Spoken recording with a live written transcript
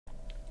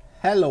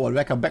Hello and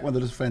welcome back, my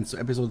little friends, to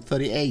episode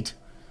 38.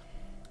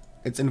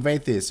 It's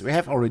invade this. We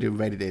have already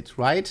invaded it,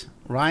 right?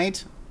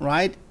 Right?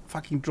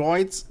 Fucking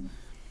droids.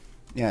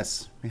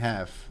 Yes, we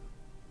have.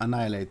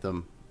 Annihilate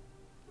them.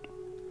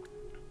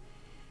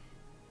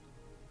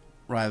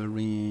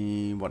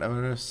 Rivalry,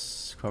 whatever it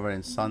is.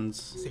 Covering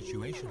Sons.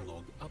 Situation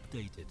log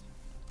updated.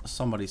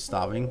 Somebody's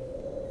starving.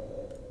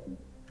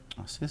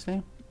 Oh,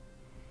 seriously?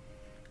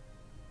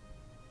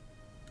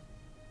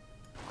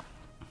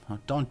 Oh,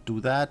 don't do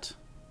that.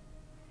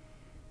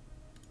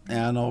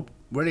 Yeah, no,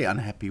 really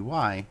unhappy.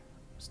 Why?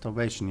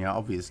 Starvation, yeah,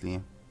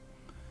 obviously.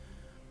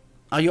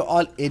 Are you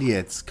all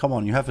idiots? Come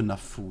on, you have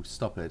enough food.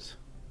 Stop it.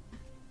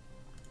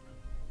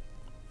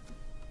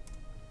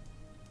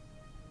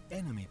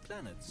 Enemy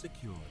planet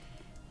secured.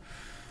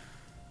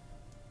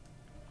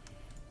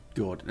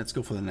 Good. Let's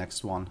go for the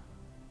next one.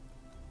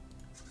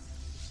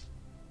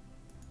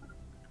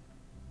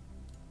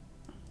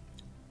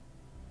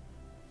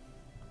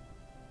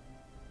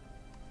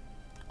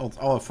 Oh, it's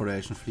our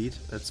Federation fleet.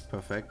 That's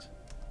perfect.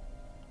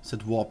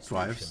 Set warp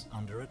drives.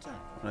 Under attack.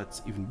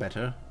 That's even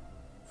better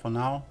for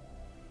now.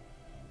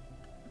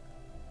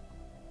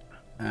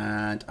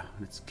 And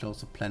let's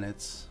close the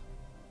planets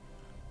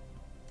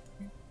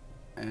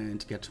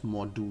and get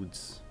more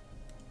dudes.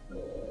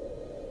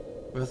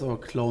 Where's our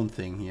clone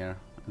thing here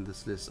in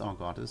this list? Oh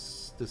god,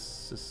 this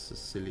is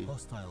silly.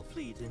 Hostile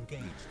fleet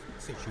engaged.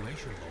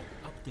 Situation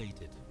log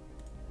updated.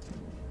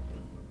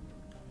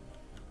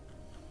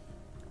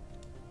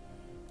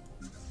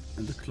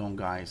 And the clone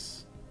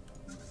guys.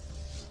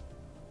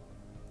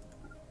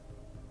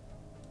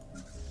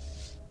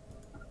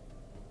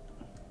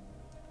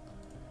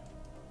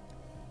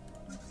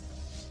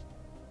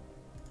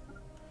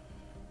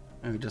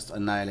 And we just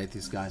annihilate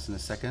these guys in a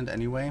second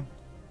anyway.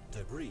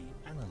 Debris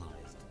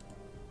analyzed.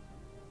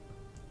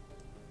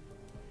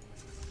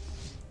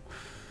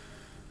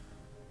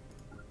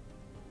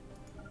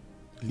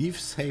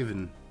 Leaves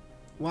Haven.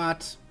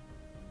 What?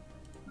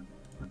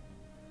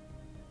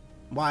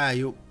 Why are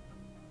you...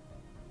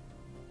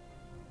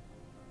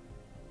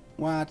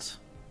 What?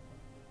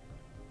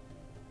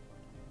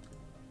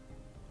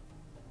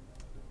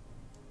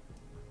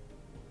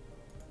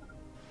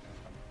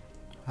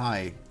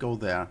 Hi, go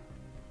there.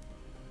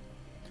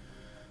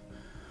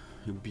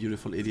 You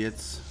beautiful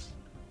idiots.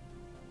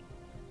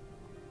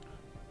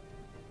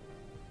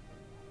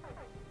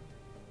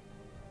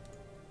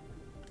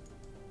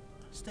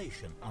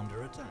 Station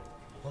under attack.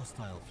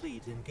 Hostile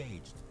fleet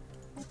engaged.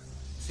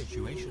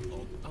 Situation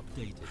log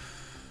updated.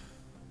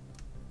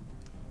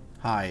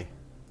 Hi.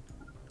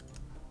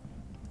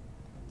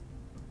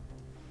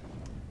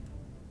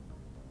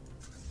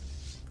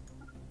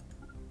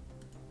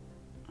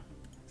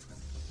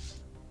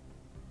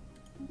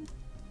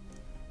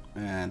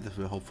 And this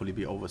will hopefully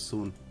be over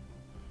soon.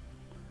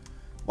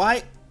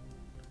 Why?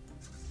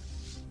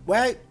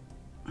 Why?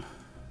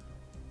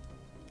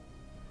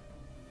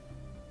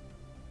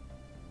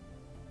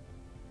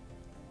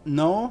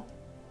 No?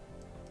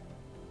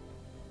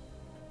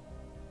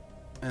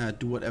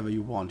 Do whatever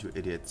you want, you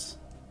idiots.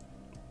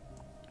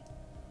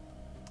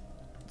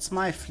 It's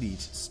my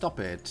fleet. Stop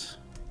it.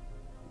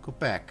 Go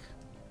back.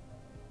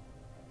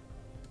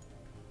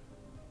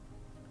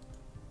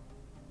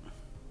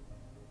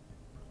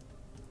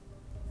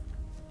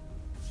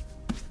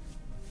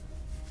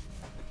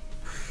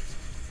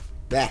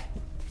 Bah.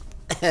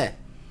 Go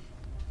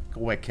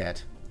away,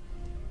 cat.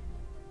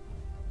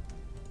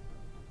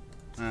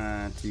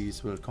 And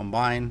these will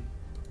combine.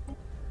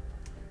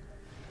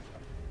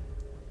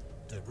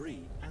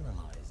 Debris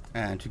analyzed.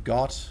 And we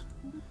got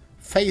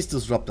phase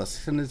disruptors,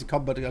 synergy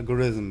combat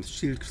algorithms,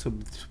 shield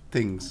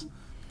things.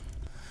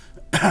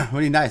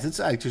 Really nice.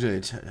 It's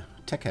actually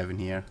tech heaven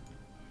here.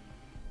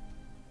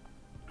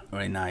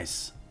 Very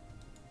nice.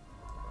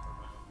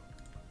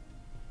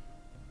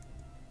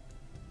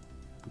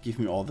 Give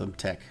me all them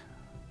tech.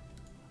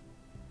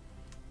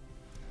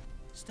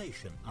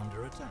 Station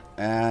under attack.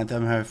 And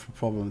I'm having a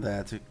problem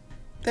there.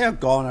 They're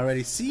gone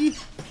already. See?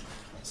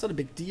 It's not a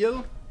big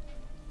deal.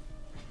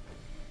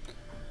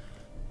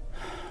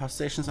 Our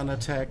station's under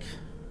attack.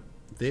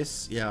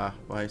 This, yeah,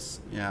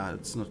 wise. Yeah,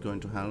 it's not going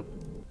to help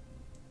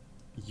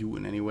you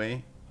in any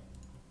way.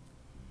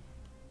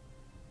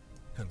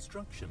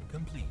 Construction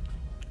complete.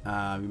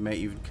 We may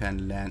even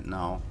can land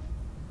now.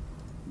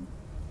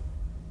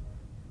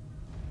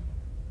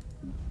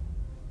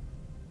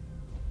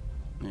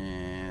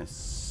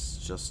 It's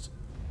just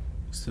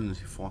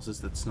externality forces,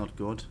 that's not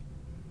good.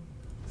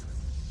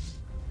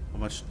 How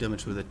much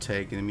damage will they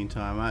take in the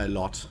meantime? A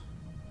lot.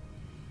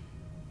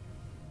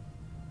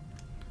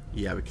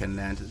 Yeah, we can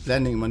land.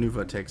 Landing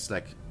maneuver takes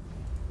like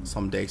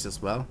some days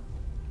as well.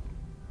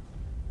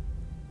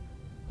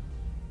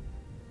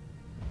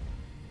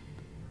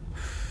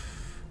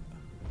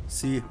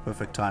 See,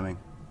 perfect timing.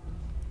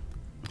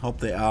 Hope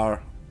they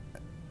are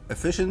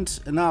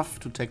efficient enough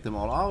to take them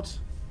all out.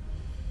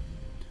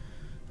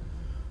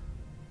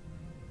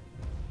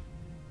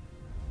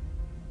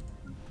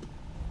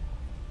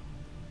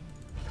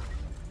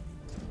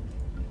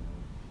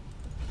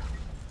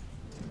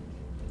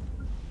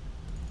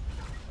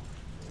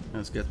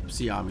 Let's get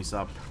sea armies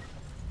up.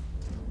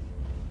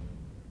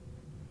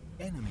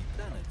 Enemy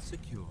planet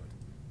secured.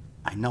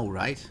 I know,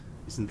 right?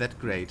 Isn't that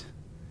great?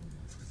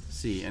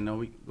 See, and now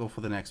we go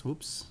for the next.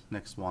 Whoops,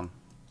 next one.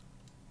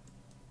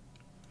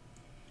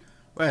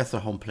 Where's the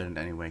home planet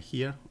anyway?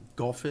 Here,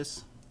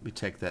 Gorfis. We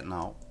take that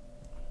now.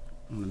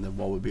 And then the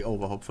war will be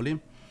over, hopefully.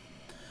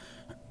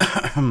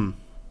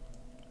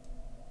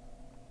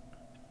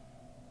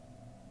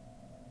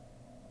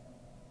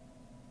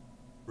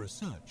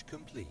 Research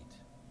complete.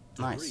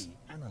 Nice. Debris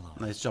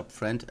analyzed. Nice job,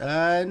 friend.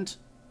 And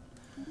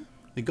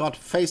we got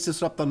phase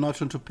disruptor,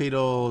 neutron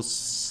torpedoes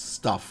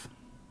stuff.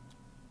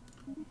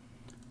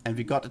 And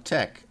we got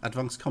attack,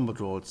 advanced combat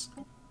rolls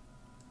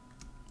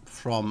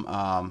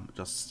from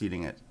just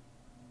stealing it,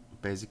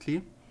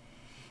 basically.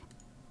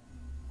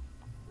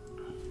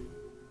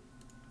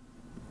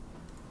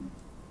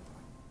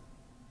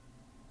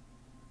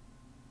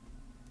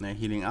 They're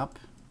healing up.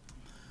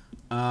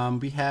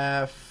 We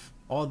have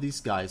all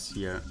these guys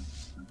here.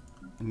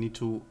 I need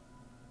to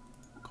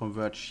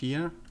converge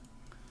here.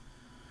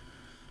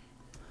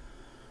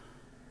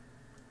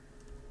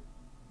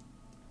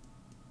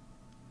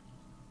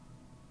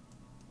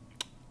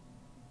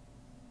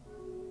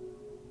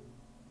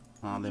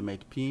 They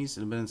made peace,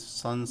 independence,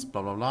 sons,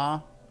 blah blah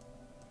blah.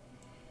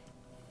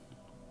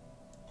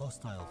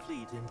 Hostile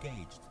fleet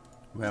engaged.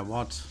 Where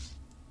what?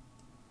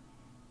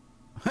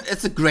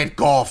 It's a great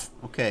golf.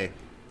 Okay.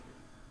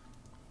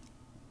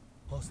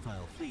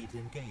 Hostile fleet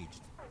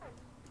engaged.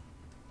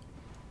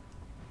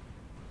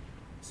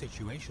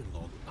 Situation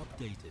log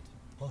updated.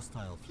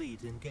 Hostile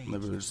fleet engaged.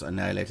 Maybe we'll just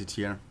annihilate it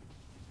here.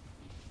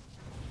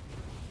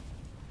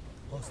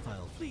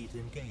 Hostile fleet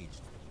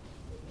engaged.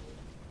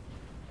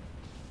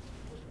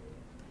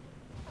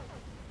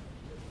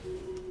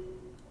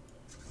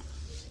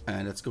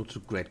 And let's go to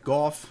Great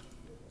Golf.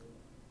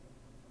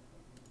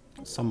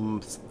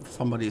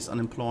 Somebody is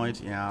unemployed.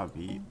 Yeah,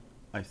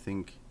 I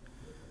think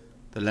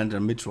the lander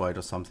Midroid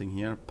or something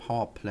here.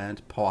 Power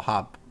plant, power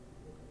hub.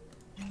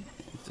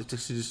 It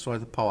actually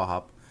destroyed the power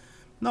hub.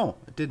 No,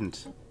 it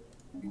didn't.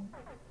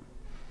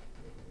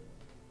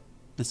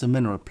 It's a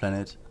mineral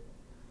planet.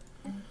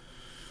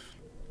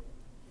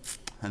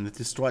 And it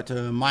destroyed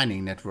the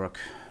mining network.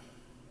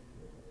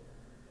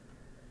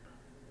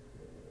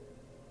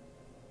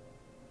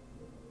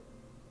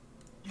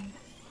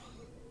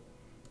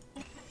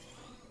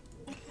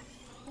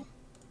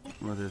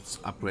 Well, let's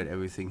upgrade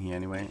everything here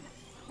anyway.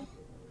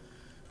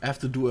 I have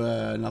to do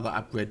another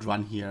upgrade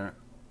run here.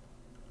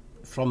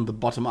 From the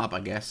bottom up,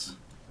 I guess.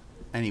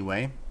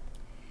 Anyway.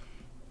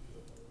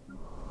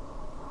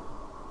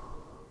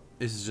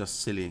 This is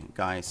just silly,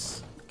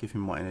 guys. Give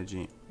him more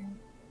energy.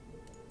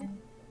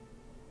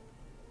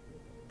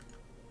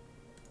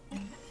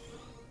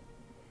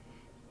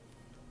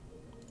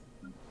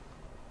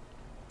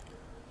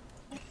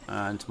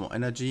 And more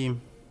energy.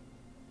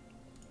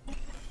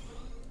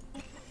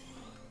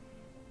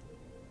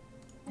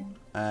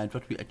 And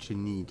what we actually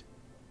need.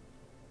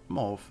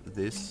 More of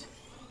this.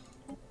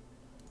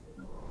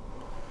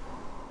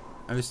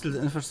 Are we still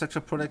the infrastructure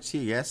products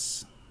here?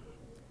 Yes.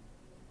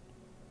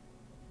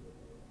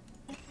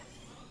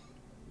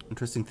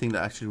 Interesting thing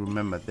that I actually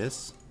remember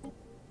this.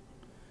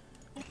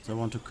 So I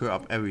want to clear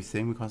up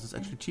everything because it's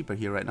actually cheaper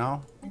here right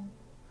now.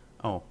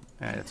 Oh,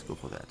 yeah, let's go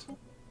for that.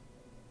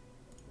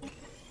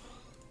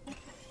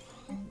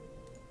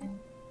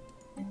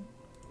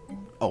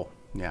 Oh,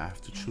 yeah, I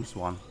have to choose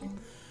one.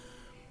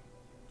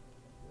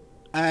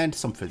 And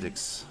some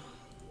physics.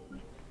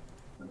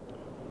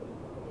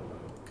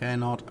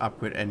 Cannot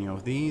upgrade any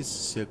of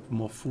these.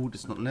 More food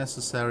is not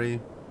necessary.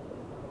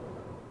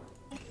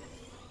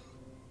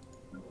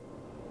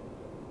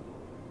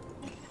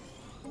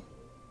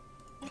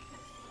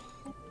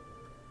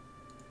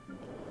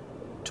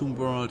 Tomb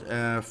World,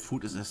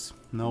 food is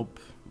nope,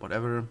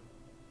 whatever.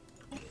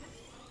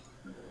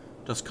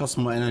 Just costs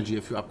more energy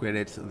if you upgrade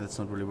it, and that's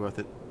not really worth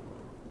it.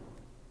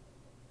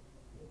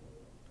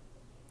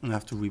 I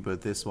have to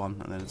rebuild this one,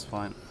 and then it's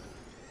fine.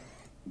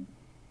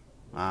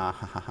 Ah,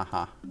 ha ha ha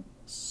ha.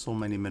 So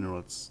many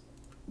minerals.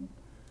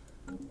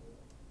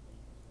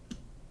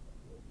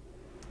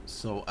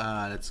 So,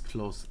 let's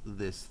close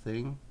this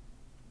thing.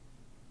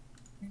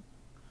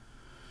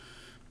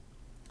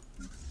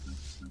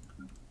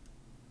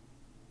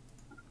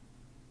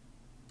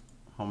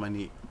 How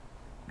many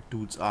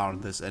dudes are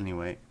on this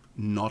anyway?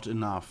 Not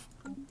enough.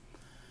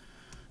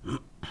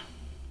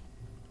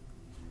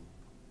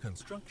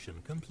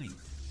 Construction complete.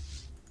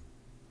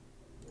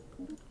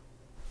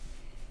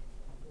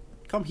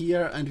 Come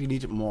here, and we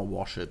need more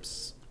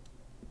warships.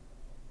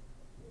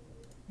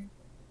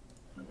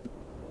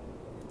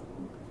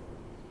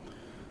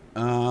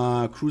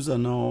 Cruiser,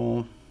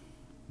 no.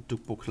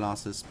 Dugbo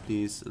classes,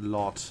 please. A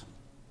lot.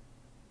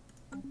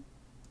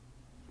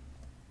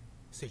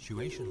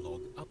 Situation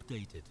log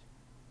updated.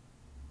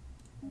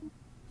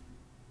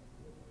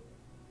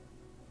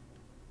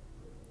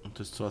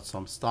 Destroyed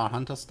some Star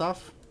Hunter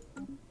stuff.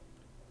 Who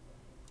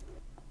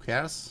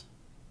cares?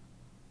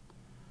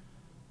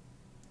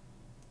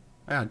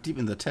 Yeah, deep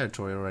in the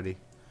territory already.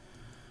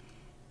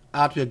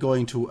 Art, we are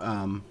going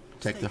to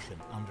take the Station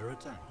under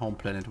attack. home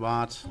planet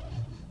Wart.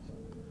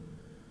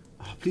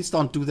 Oh, please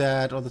don't do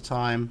that all the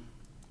time.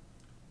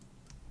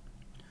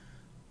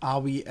 Are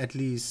we at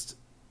least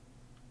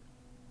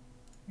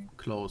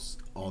close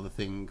all the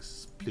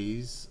things,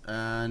 please?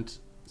 And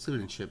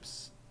civilian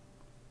ships.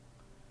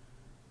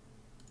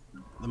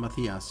 The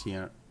Matthias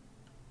here.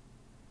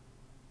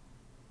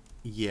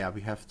 Yeah,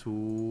 we have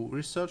to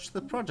research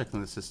the project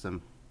in the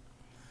system.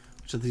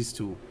 Which are these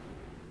two?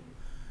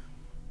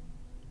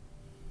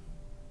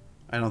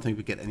 I don't think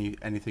we get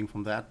anything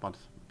from that, but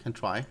we can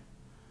try.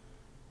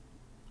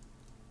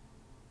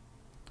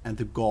 And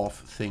the Golf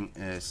thing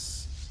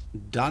is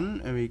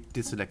done, and we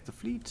deselect the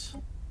fleet.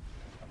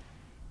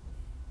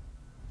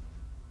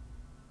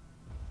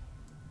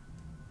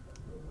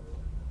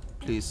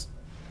 Please.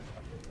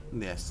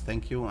 Yes,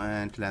 thank you,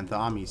 and land the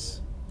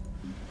armies.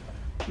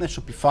 That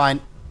should be fine.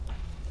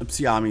 Oops,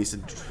 the armies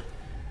and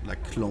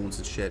like clones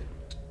and shit.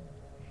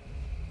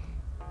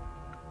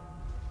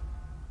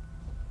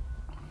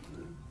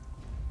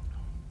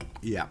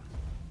 Yeah.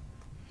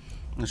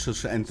 I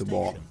should end the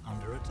war. Station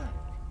under attack.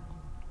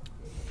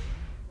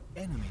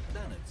 Enemy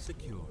planet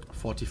secured.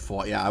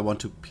 44. Yeah, I want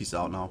to peace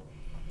out now.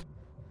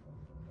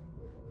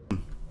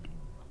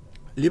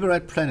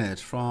 Liberate planet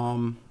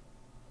from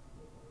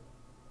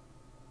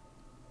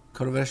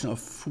Confederation of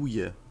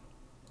Fuye.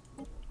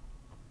 I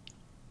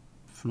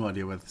have no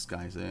idea where this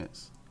guy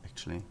is,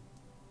 actually.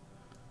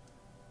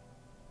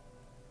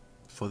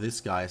 For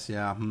this guys,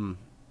 yeah,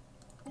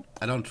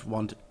 I don't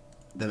want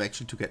them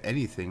actually to get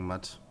anything,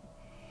 but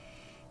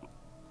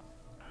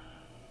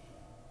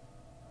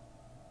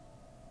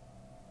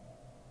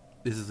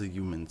this is the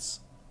humans.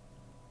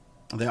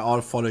 They're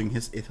all following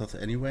his ethos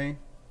anyway.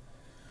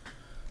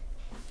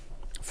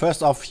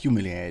 First off,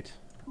 humiliate.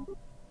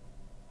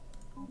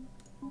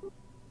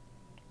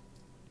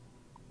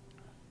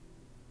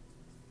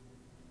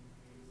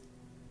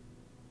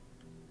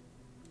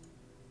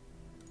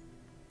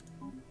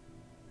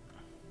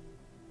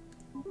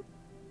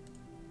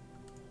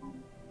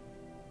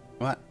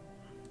 What?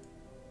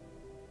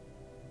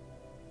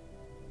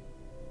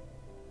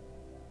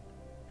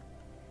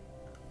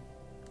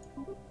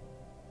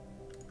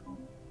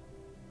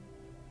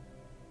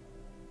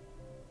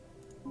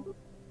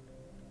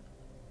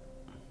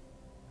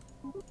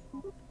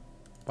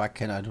 Why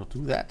can I not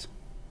do that?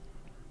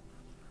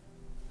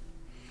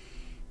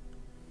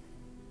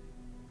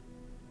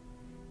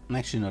 I'm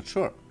actually not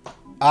sure.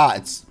 Ah,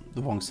 it's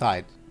the wrong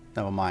side.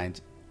 Never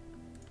mind.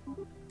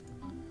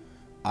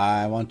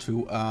 I want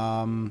to,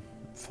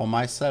 for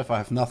myself I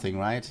have nothing,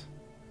 right?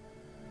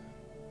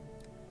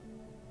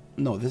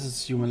 No, this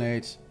is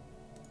humiliate.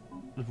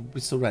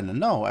 We surrender.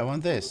 No, I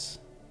want this.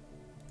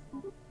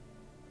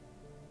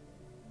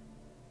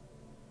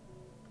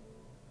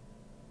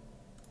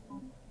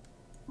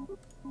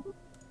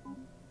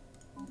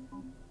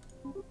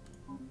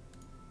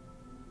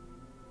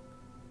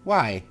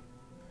 Why?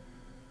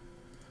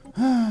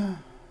 Did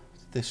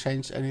they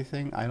change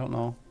anything? I don't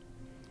know.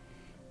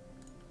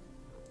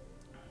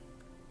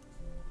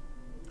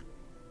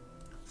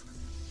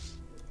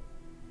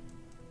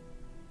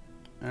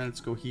 And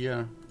let's go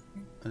here.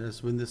 And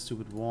let's win this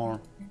stupid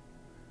war.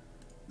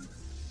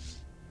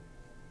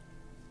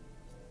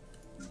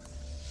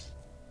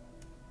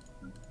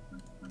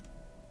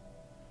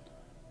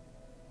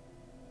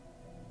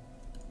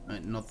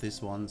 And not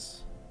these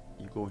ones.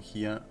 You go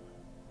here.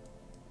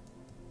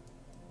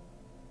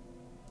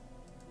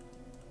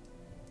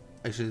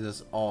 Actually,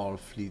 there's all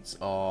fleets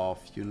of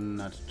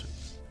United.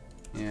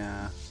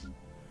 Yeah.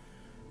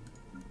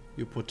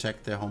 You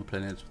protect their home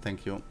planet.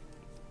 Thank you.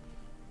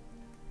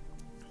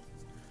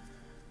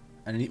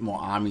 I need more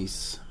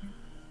armies.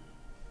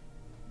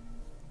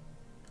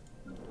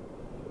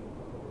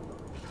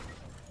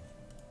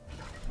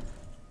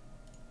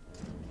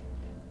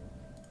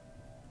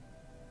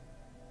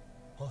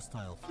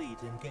 Hostile fleet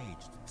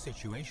engaged.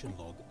 Situation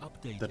log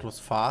updated. That was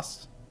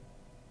fast.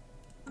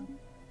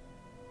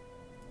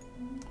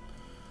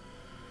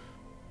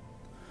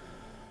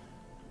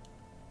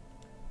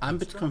 I'm a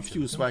bit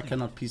confused why I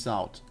cannot peace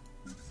out.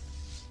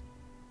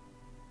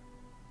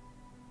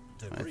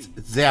 It's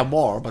their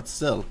war, but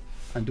still,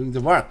 I'm doing the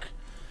work.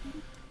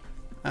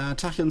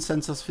 Tachyon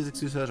sensors,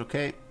 physics research,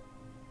 okay.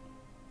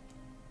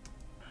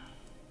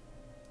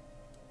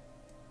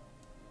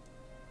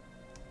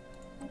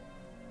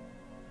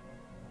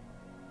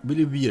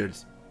 Really weird.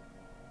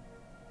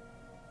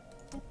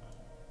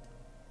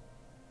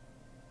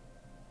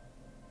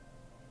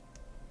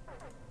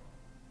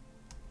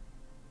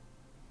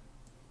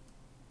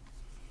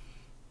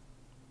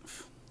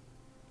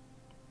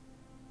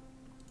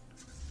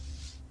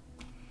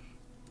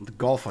 The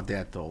Gulf are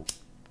dead though.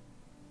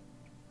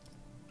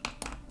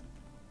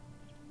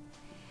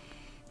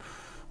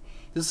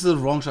 This is the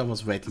wrong shot I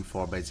was waiting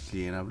for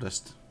basically, and I'm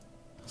just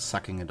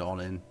sucking it all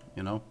in,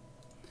 you know?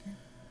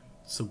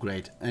 So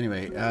great.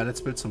 Anyway, let's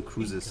build some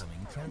cruises.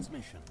 Incoming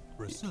transmission.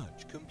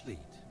 Research complete.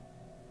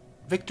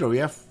 Victor, we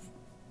have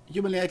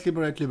humiliate,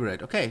 liberate,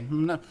 liberate. Okay,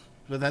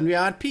 but then we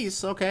are at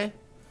peace, okay.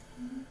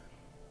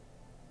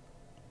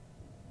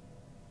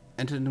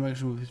 enter into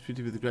connection with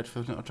treaty with the Great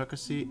Federal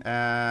Autocracy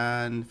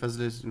and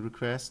facilitate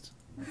request.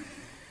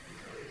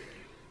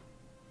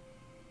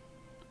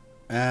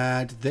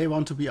 And they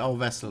want to be our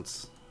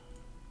vessels.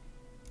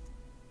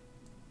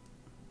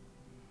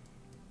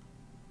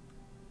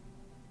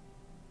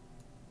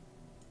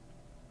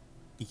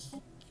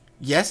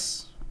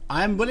 Yes,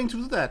 I'm willing to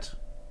do that.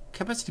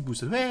 Capacity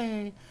booster.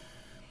 Hey!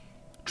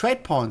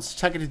 Trade points.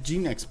 Targeted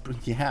gene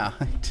yeah,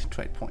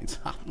 trade points.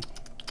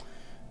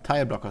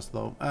 Tire blockers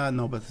though.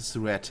 No, but this is a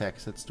rare tech.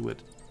 Let's do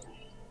it.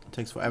 It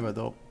takes forever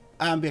though.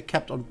 And we're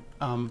kept on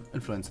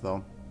influence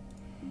though.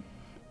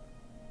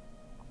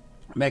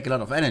 Make a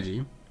lot of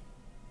energy.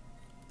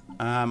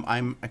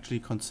 I'm actually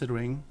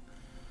considering,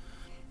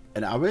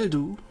 and I will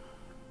do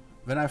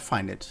when I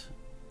find it.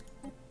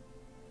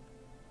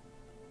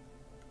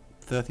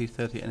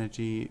 30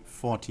 energy,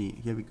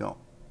 40. Here we go.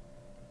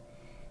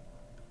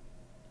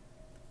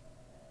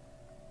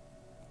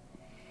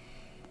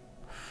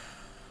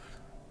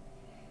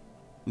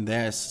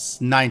 There's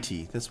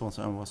 90. This was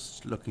I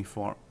was looking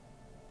for.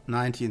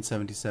 90 and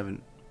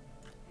 77.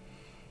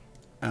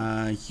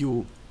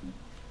 You.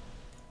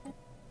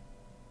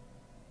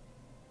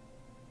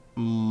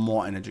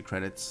 More energy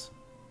credits.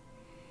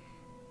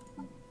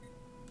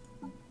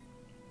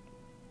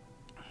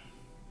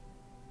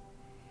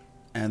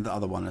 And the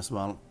other one as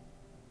well.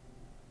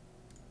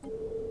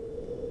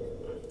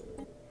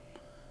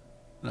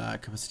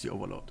 Capacity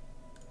overload.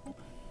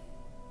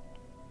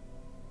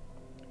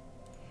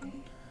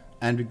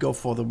 And we go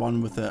for the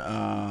one with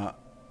the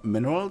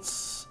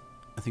minerals.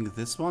 I think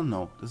this one?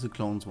 No, this is the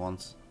clones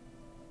ones.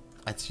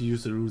 I had to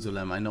use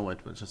Jerusalem, I know it,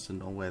 but just to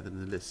know where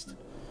in the list.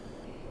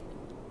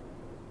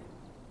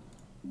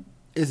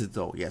 Is it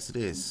though? Yes, it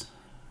is.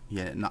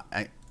 Yeah,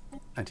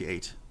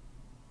 98.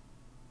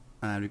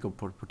 And we go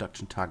for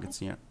production targets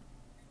here.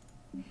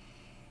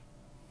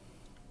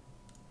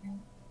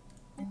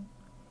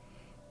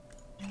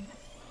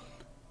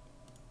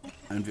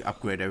 And we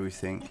upgrade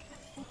everything.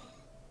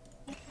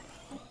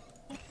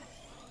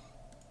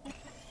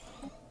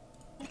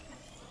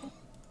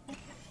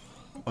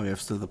 Oh, we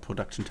have still the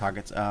production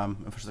targets,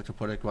 infrastructure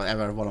project,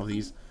 whatever, one of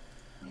these.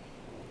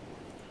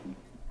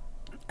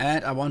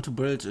 And I want to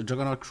build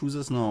Juggernaut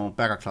cruisers, no,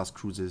 Bagger class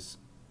cruisers.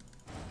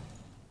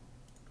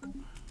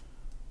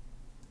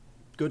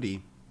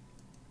 Goodie.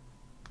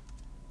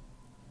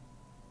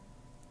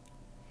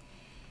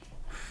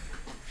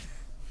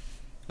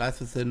 Lies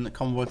within the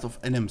Commonwealth of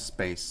Enim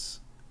space.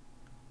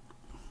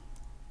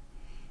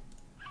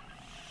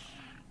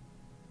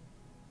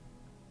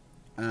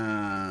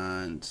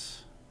 And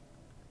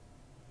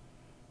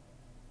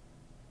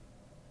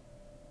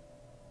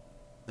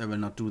I will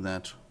not do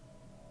that.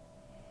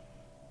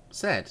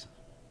 Sad.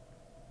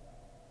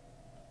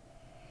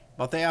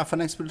 But they are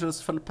fun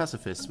experiences for the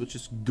pacifists, which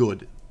is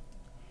good.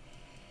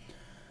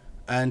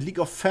 And League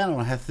of Fennel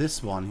has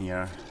this one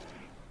here.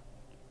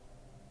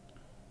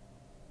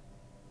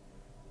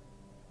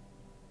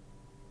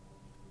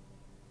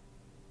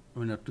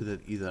 We'll not do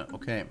that either.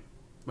 Okay.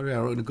 But we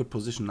are in a good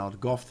position now. The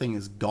Golf thing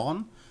is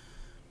gone.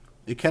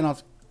 You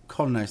cannot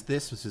colonize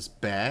this, which is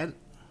bad.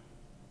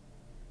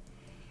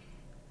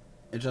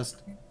 It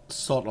just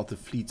sort out the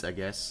fleets, I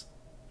guess.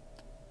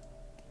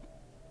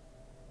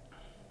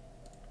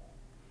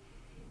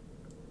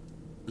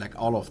 Like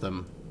all of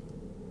them.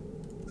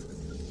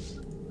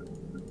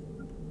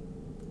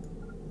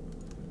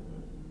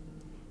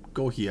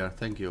 Go here,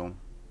 thank you.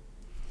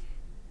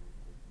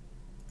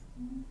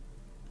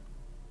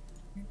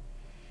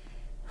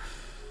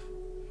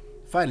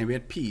 Finally, we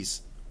had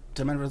peace.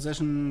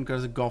 Democratization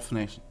because of Golf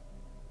Nation.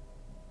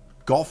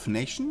 Golf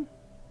Nation?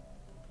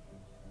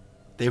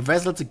 They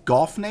vesseled the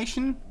Golf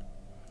Nation?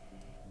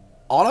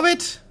 All of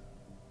it?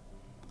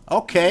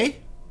 Okay.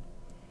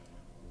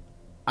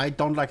 I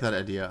don't like that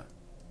idea.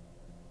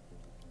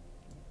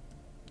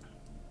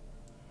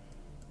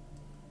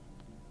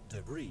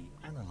 Debris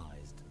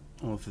analyzed.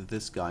 Oh, for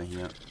this guy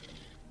here.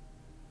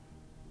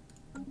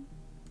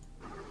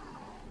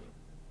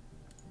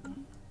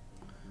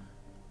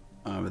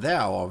 They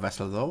are our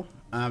vessel though.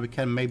 We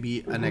can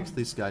maybe annex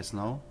these guys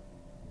now.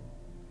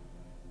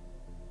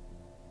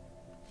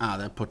 Ah,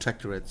 they're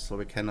protectorates, so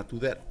we cannot do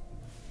that.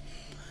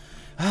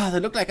 Ah, they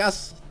look like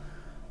us.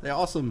 They're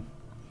awesome.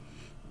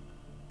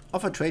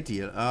 Offer trade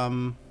deal.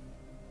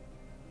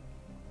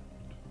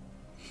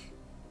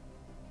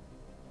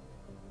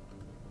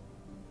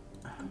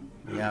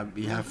 Yeah,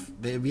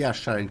 we are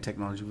sharing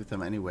technology with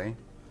them anyway.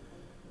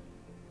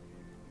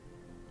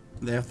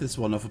 They have this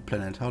one of a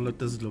planet. How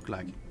does it look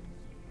like?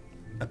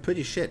 A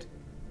pretty shit.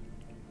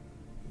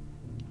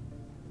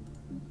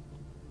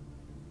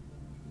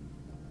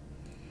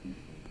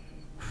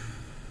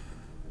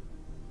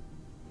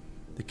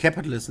 The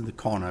capital is in the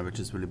corner, which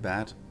is really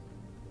bad.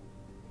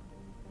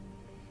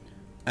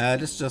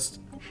 Let's just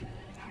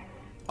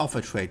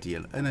offer trade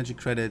deal. Energy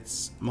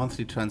credits,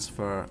 monthly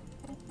transfer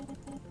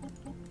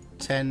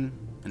 10,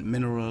 and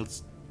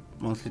minerals,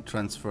 monthly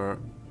transfer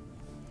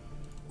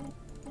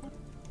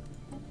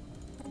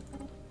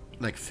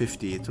like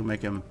 50 to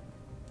make him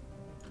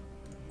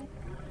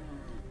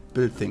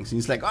build things. And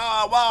he's like,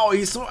 oh wow,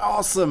 he's so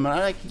awesome. And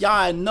I'm like, yeah,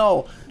 I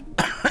know.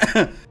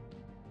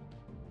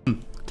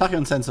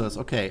 Tachyon sensors.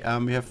 Okay,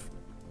 we have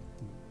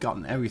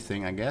gotten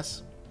everything, I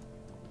guess.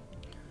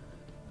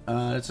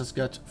 Let's just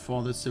get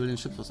for the civilian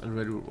ships was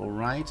already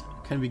alright.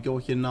 Can we go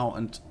here now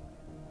and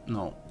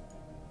no.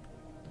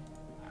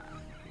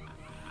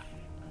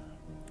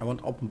 I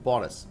want open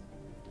borders.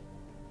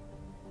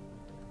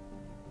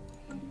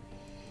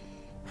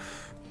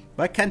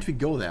 Why can't we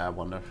go there, I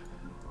wonder?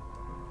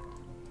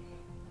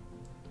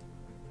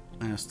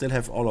 I still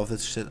have all of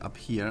this shit up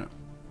here.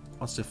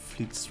 What's the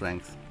fleet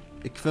strength?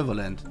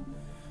 Equivalent.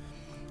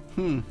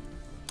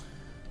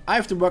 I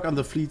have to work on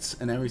the fleets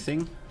and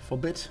everything for a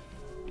bit.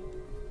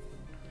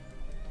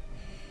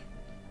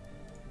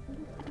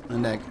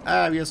 And like,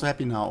 we are so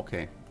happy now.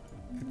 Okay,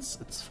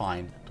 it's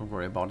fine. Don't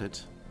worry about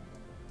it.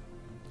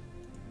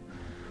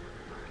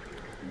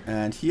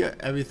 And here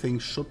everything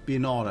should be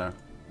in order.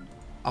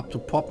 Up to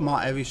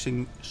Popma,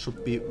 everything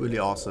should be really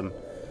awesome.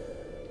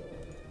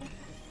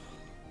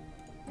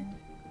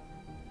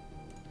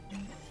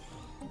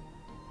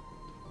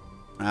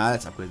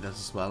 Let's upgrade this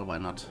as well. Why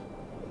not?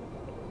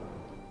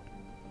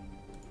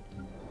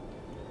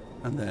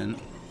 And then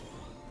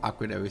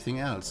upgrade everything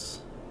else.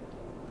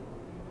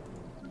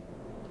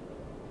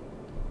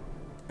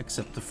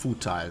 Except the food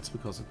tiles,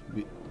 because it would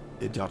be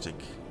idiotic.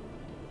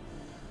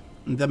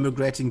 And then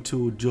migrating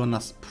to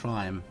Jonas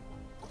Prime.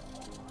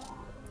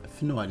 I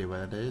have no idea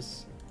where that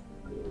is.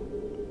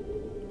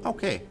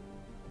 Okay.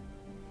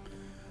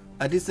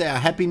 At least they are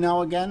happy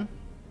now again.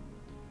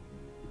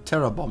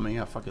 Terror bombing,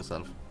 yeah, fuck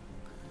yourself.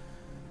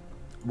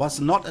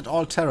 Was not at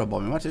all terror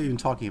bombing. What are you even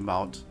talking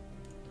about?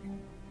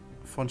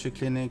 Frontier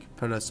Clinic,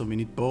 Paradise, so we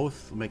need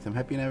both to make them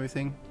happy and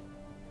everything.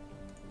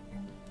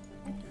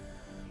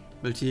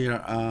 Build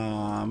here,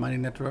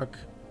 mining network.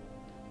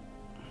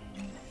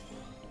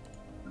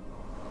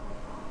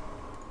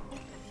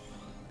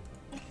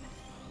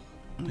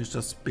 It's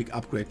just big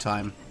upgrade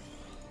time.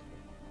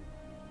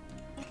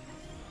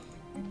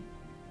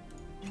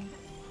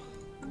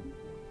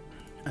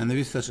 And the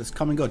research is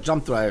coming. Go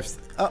jump drives.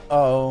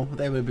 Uh-oh,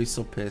 they will be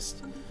so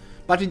pissed.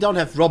 But we don't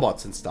have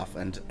robots and stuff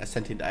and a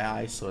sentient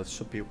AI, so it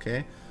should be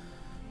okay.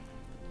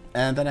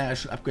 And then I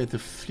should upgrade the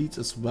fleets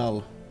as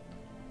well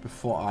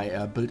before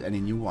I build any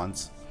new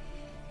ones.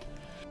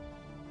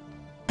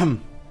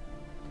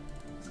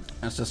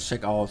 Let's just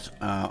check out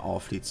our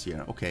fleets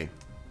here. Okay,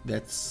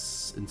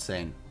 that's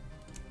insane.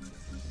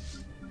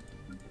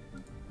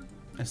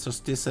 Let's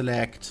just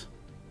deselect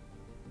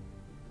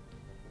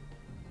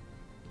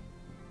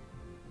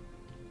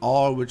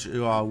all which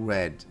are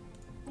red.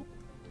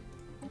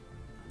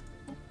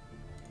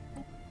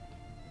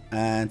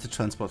 And the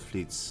transport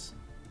fleets.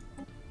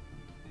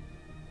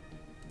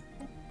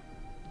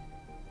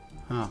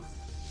 Huh.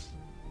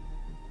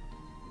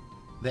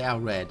 They are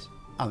red.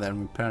 Oh, they're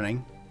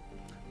repairing.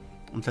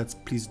 And let's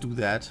please do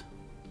that.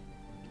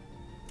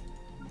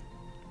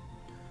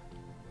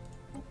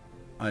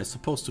 Oh, it's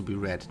supposed to be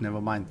red. Never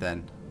mind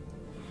then.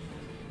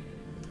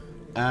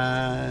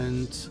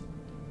 And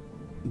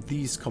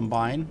these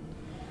combine.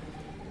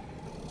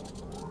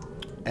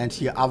 And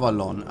here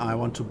Avalon. I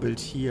want to build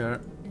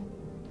here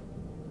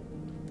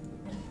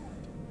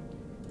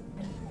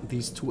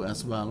these two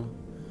as well.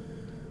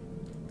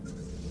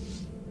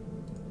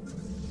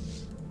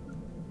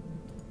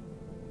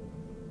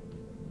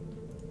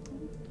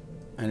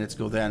 And let's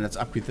go there and let's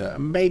upgrade there.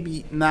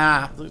 Maybe,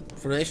 nah, the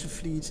Federation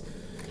fleet.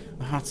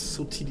 Oh, it's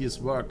so tedious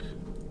work.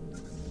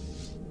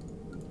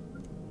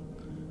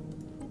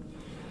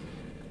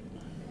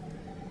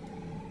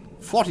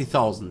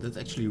 $40,000, that's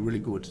actually really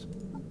good.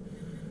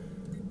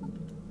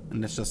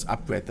 And let's just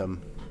upgrade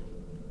them.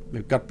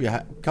 We've got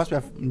because we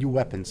have new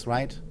weapons,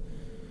 right?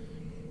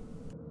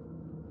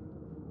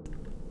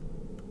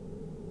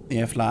 We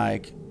have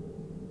like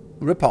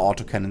Ripper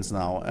autocannons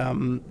now.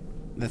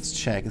 Let's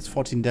check. It's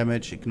 14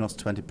 damage, ignores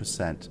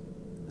 20%.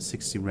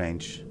 60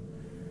 range.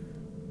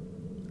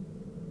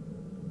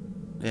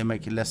 They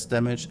make less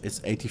damage.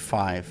 It's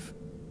 85.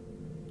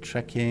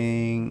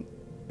 Tracking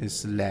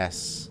is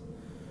less.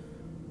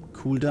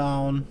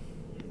 Cooldown.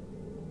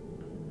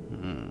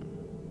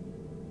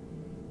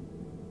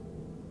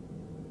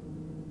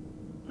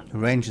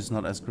 Range is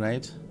not as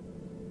great.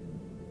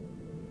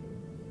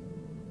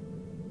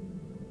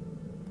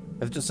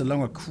 They have just a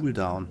longer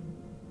cooldown.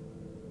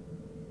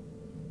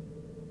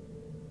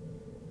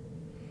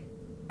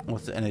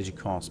 What's the energy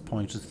cost?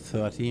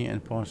 0.30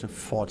 and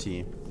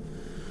 0.40.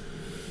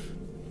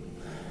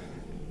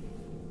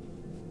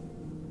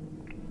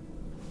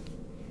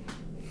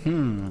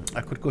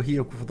 I could go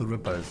here for the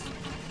rippers,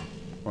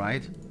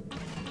 right?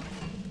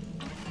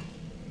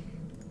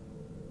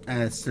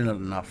 And it's still not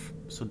enough,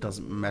 so it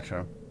doesn't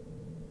matter.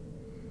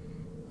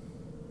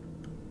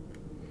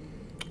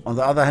 On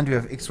the other hand, we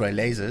have X-ray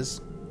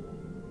lasers.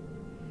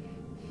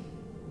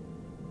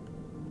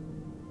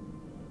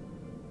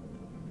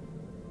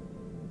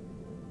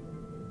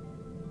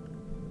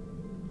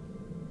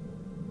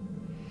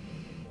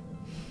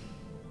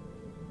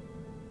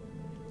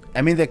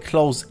 I mean, they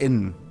close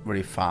in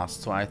very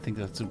fast, so I think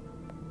that's a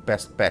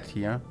best bet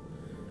here.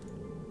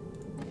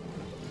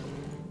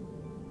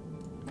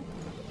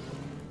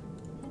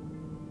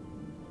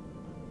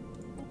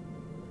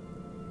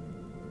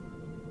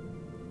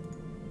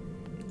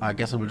 I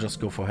guess I will just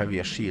go for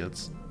heavier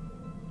shields.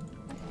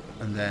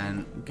 And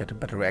then get a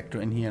better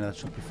reactor in here, and that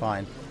should be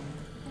fine.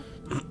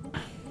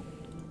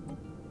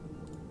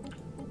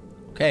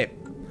 Okay.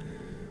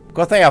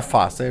 Because they are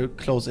fast, they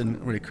close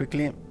in really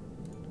quickly.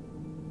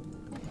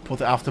 Put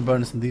the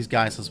afterburners in these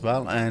guys as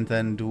well, and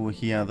then do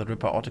here the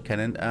Ripper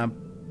autocannon.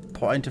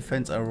 Point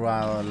defense I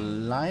rather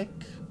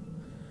like.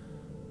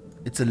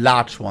 It's a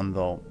large one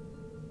though.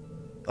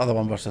 The other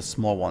one was the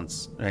small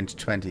ones, range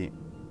 20.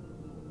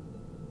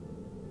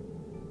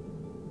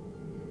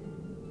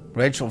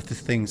 Range of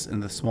these things in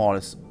the small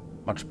is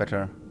much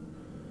better.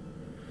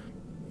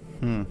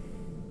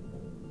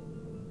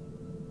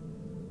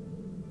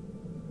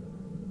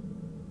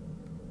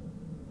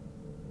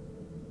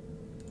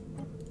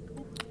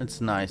 It's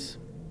nice.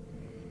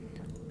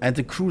 And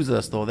the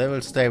cruisers though, they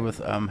will stay with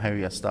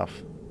heavier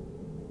stuff.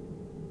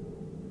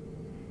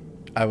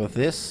 With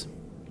this.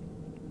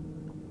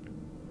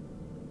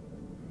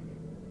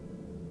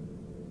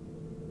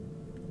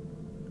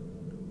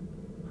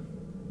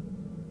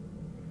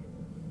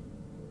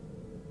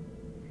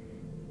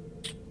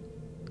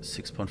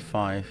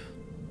 .5.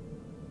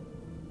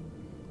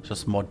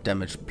 Just more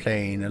damage,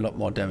 plain, a lot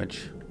more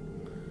damage.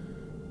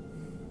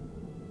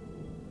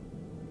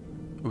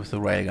 With the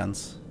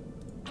railguns.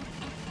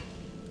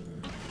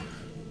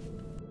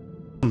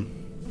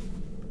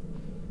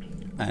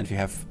 And we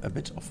have a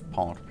bit of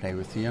power to play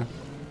with here.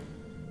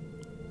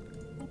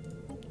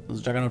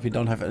 The Juggernaut we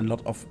don't have a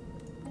lot of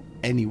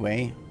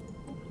anyway.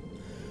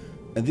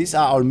 These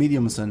are our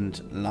mediums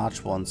and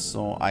large ones,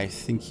 so I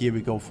think here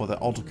we go for the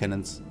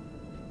autocannons.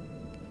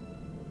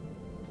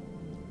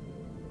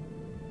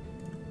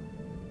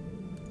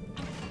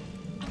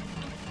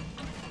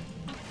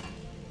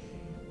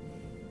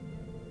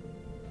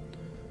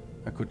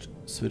 I could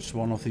switch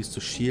one of these to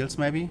shields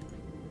maybe.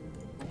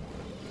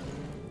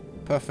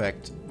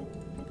 Perfect.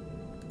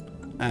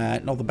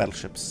 And now the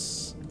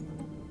battleships.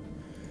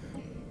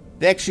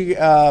 They actually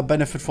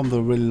benefit from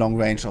the really long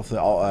range of the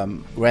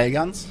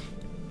railguns.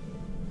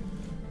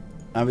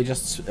 And we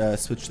just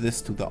switch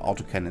this to the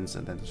autocannons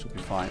and then it should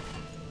be fine.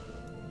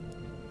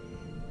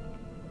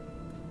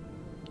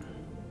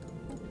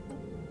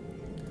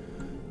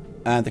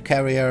 And the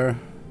carrier.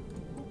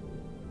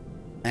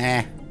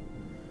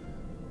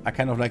 I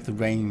kind of like the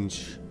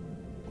range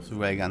of the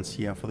railguns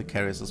here for the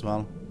carriers as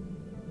well.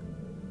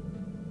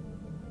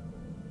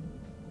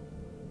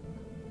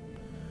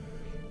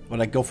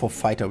 But I go for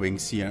fighter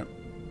wings here.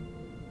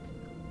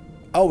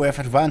 Oh, we have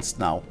advanced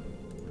now.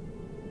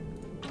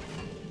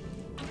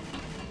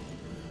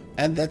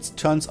 And that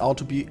turns out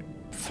to be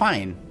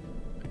fine.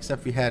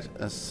 Except we had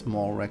a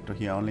small reactor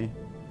here only.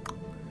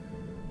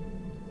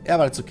 Yeah,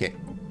 but it's okay.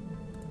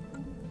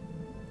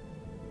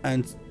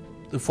 And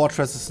the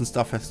fortresses and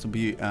stuff has to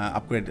be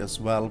upgraded as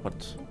well,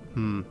 but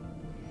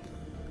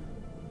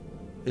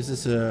This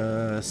is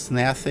a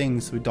snare thing,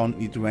 so we don't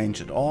need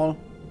range at all.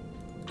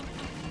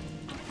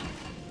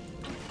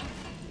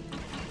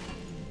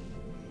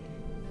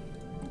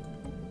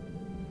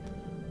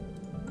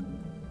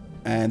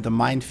 And the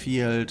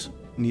minefield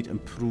need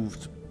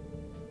improved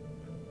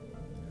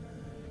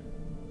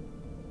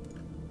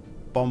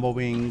bomber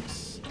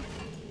wings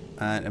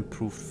and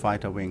improved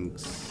fighter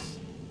wings.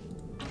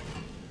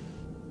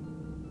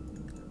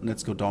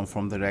 Let's go down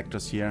from the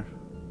reactors here.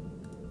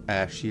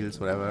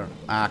 Shields, whatever.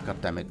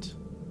 God damn it.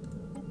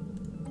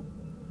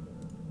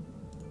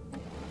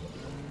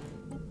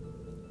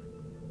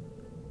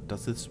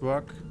 Does this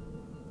work?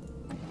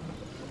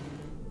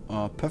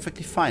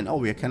 Perfectly fine. Oh,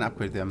 we can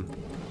upgrade them.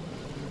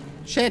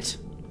 Shit!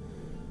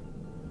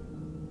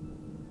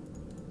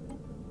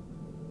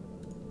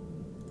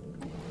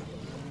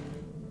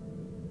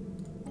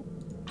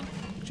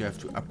 You have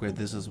to upgrade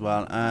this as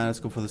well. Let's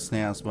go for the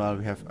snare as well.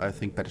 We have, I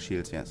think, better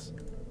shields, yes.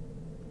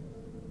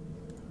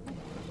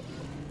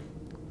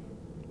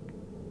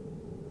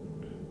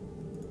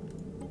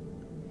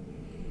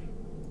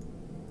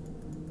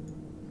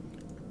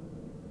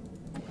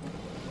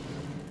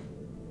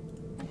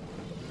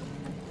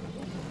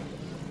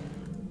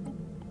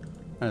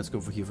 And let's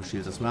go for here for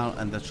shields as well,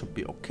 and that should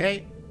be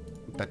okay.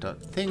 Better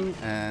thing,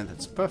 and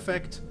that's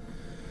perfect.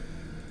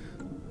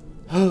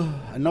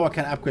 And now I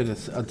can upgrade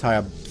this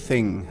entire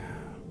thing.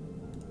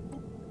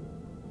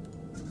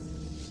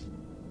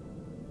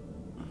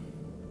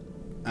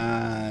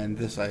 And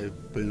this I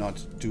will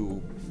not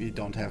do. We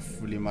don't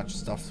have really much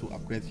stuff to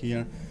upgrade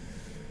here.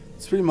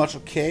 It's pretty much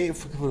okay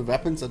for the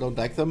weapons. I don't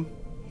like them.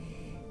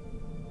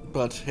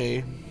 But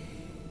hey,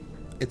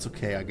 it's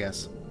okay, I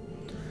guess.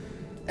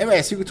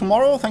 Anyway, see you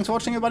tomorrow. Thanks for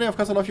watching, everybody. Of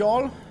course, I love you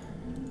all.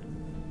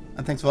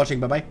 And thanks for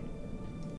watching. Bye-bye.